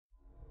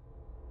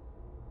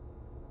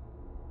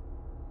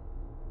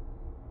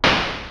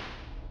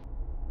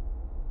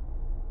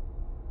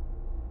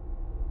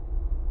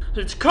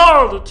It's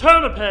called a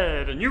turnip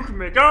head, and you can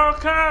make all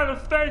kinds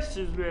of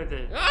faces with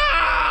it.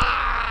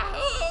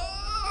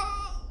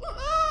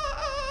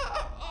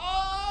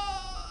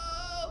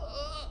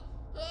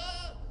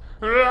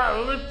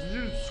 Well, if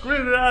you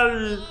squint at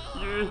it,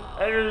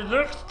 and it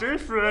looks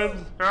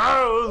different.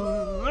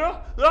 Oh,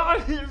 look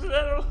at his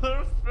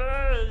little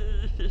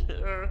face.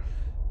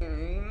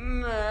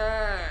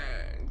 Next.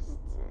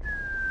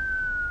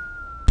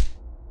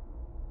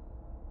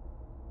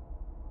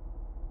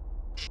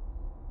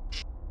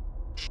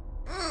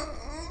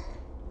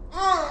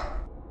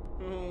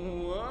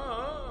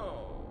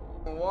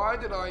 Wow. Why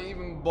did I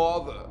even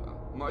bother?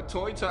 My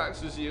toy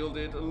tax has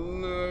yielded a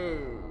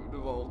load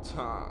of old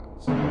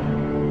tarts.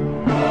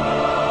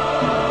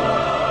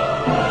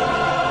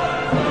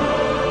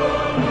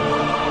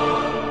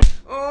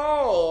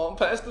 Oh,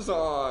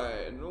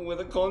 pesticide with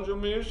a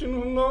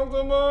contribution from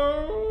Dr.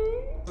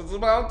 Bones. It's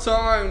about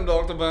time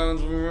Dr.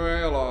 Bones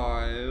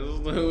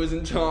realized who is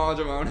in charge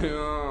around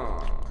here.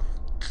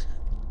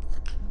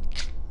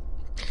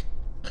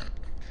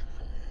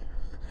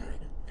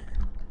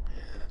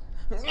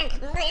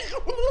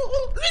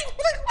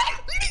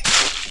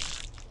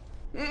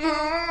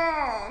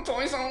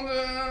 Toy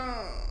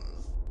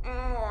soldiers! Oh,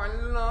 I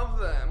love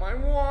them. I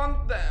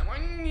want them. I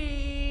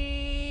need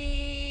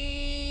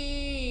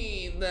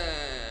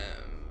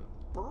them.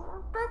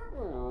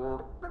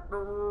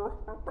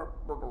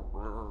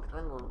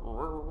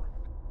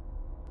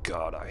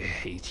 God, I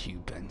hate you,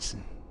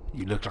 Benson.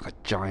 You look like a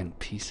giant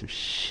piece of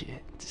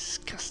shit.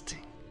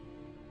 Disgusting.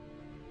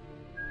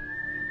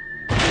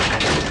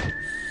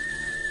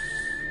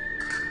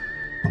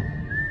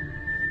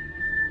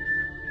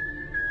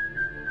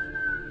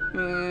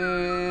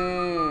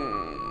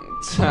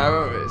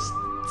 Terrorist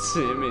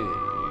Timmy.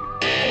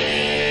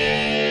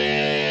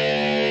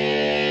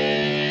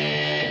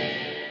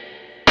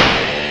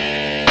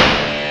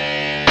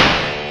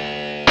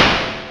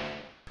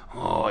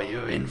 Oh,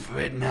 you're in for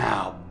it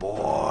now,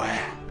 boy.